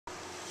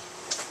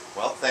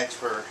Well, thanks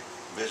for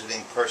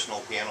visiting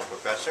Personal Piano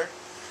Professor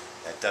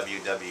at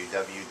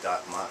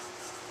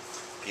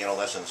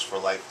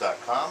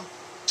www.pianolessonsforlife.com.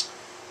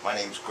 My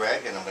name's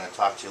Greg, and I'm going to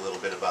talk to you a little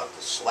bit about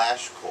the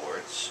slash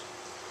chords.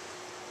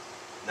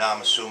 Now,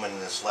 I'm assuming in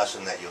this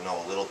lesson that you'll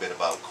know a little bit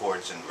about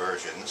chords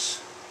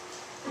inversions,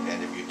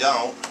 and if you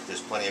don't,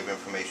 there's plenty of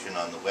information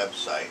on the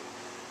website.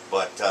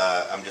 But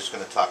I'm just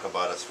going to talk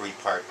about a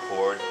three-part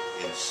chord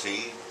in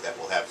C that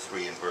will have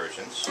three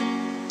inversions.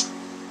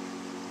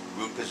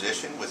 Root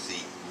position with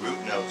the root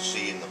note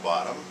C in the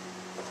bottom.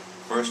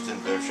 First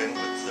inversion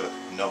with the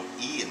note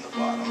E in the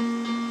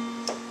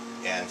bottom.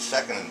 And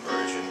second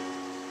inversion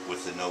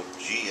with the note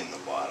G in the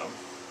bottom.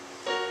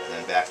 And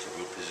then back to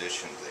root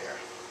position there.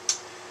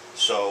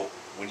 So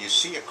when you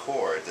see a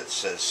chord that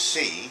says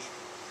C,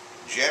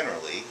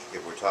 generally,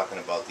 if we're talking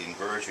about the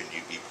inversion,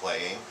 you'd be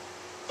playing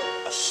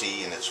a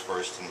C in its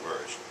first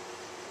inversion.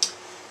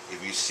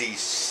 If you see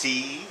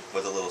C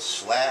with a little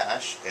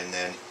slash and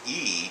then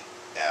E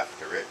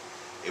after it,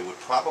 it would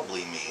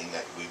probably mean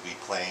that we'd be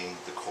playing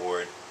the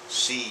chord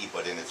C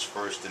but in its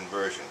first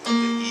inversion with the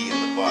E in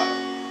the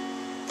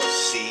bottom.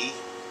 C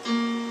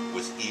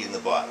with E in the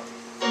bottom.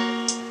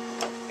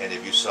 And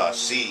if you saw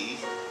C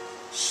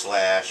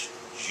slash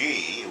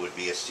G, it would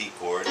be a C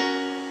chord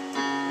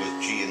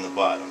with G in the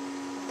bottom.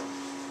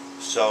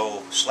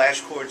 So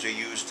slash chords are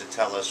used to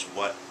tell us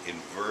what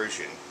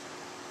inversion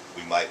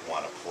we might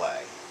want to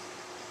play.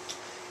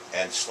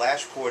 And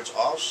slash chords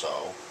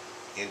also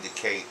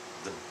indicate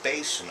the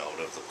bass note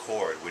of the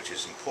chord, which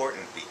is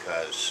important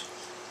because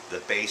the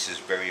bass is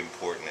very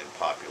important in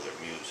popular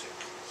music.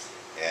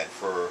 And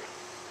for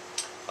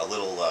a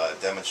little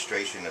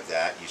demonstration of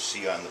that, you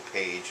see on the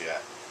page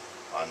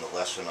on the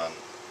lesson on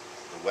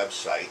the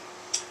website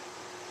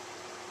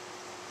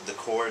the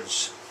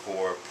chords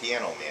for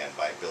Piano Man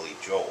by Billy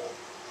Joel.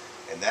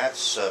 And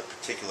that's a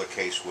particular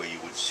case where you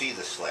would see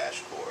the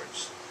slash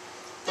chords.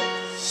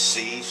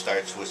 C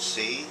starts with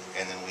C,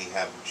 and then we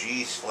have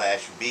G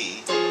slash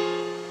B,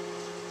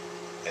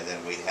 and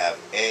then we have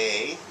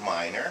A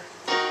minor,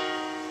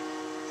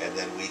 and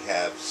then we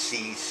have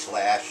C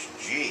slash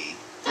G,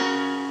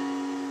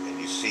 and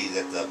you see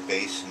that the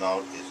bass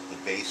note is, the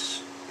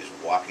bass is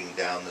walking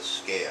down the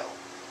scale.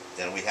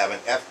 Then we have an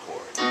F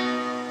chord,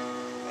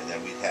 and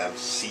then we have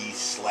C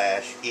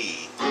slash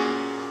E,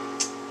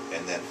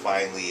 and then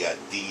finally a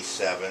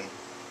D7,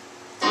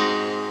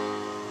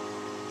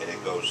 and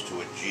it goes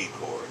to a G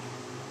chord,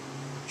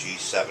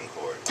 G7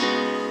 chord.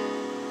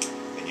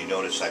 And you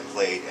notice I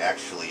played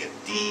actually a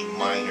D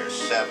minor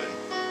 7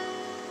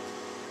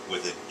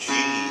 with a G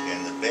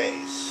in the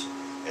bass,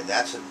 and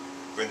that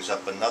brings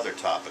up another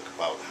topic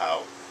about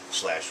how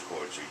slash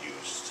chords are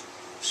used.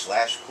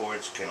 Slash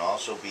chords can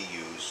also be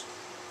used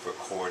for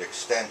chord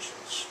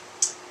extensions.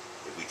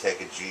 If we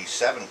take a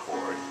G7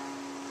 chord,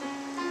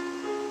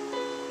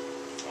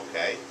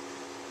 okay,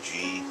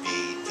 G,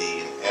 B,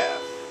 D, and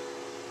F,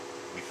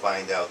 we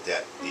find out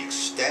that the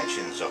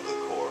extensions of the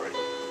chord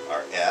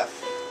are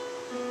F,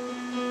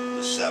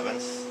 the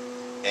 7th,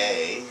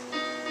 A,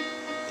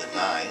 the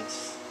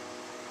 9th,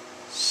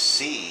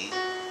 C,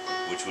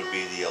 which would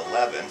be the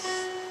 11th,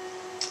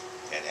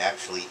 and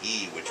actually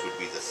E, which would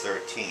be the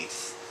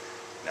 13th.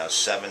 Now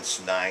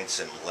 7ths, 9ths,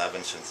 and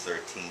 11ths and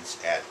 13ths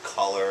add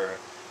color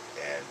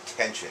and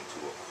tension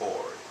to a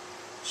chord.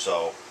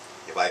 So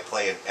if I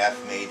play an F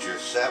major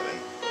 7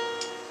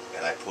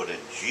 and I put a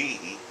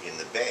G in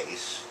the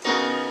bass,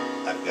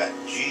 I've got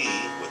G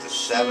with a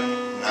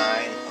 7,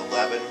 9,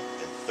 11,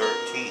 and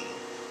 13,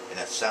 and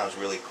that sounds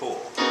really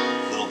cool.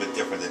 A little bit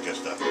different than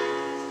just a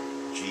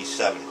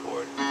G7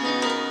 chord.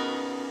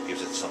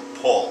 Gives it some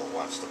pull,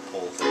 wants to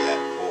pull to that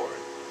chord.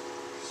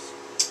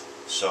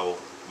 So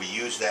we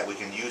use that, we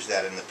can use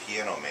that in the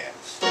Piano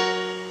Man's.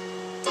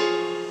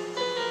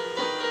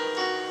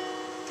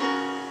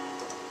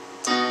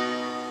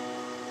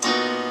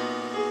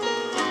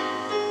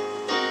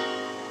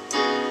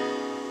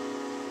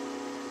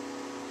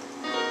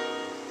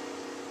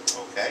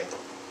 Okay.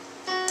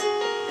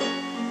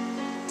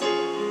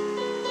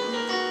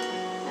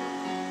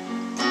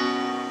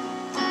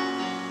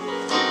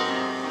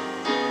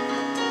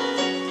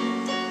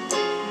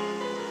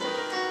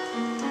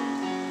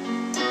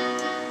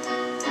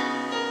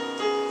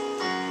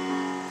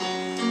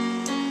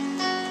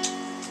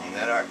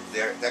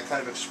 That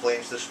kind of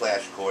explains the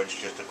slash chords.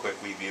 Just a quick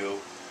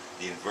review.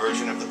 The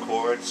inversion of the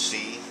chord,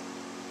 C,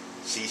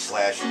 C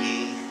slash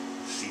E,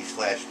 C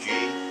slash G.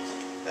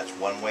 That's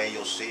one way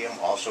you'll see them.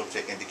 Also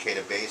to indicate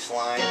a bass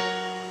line,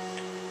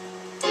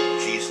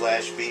 G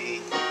slash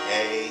B,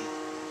 A,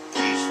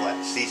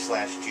 C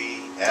slash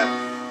G, F,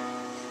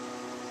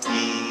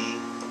 E,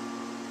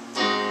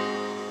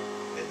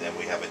 and then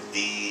we have a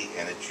D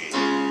and a G.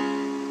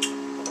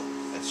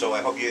 And so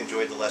I hope you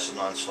enjoyed the lesson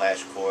on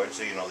slash chords.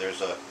 So, you know, they're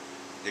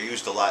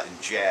used a lot in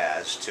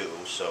jazz too,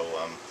 so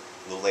a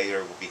little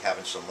later we'll be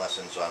having some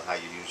lessons on how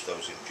you use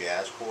those in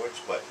jazz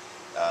chords. But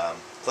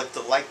click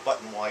the like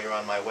button while you're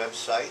on my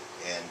website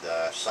and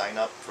sign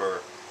up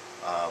for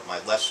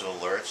my lesson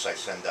alerts. I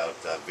send out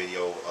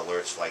video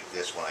alerts like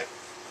this when I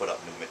put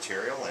up new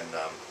material, and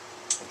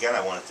Again,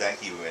 I want to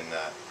thank you and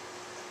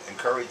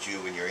encourage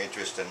you in your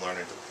interest in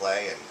learning to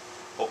play, and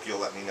hope you'll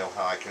let me know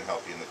how I can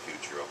help you in the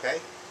future, okay?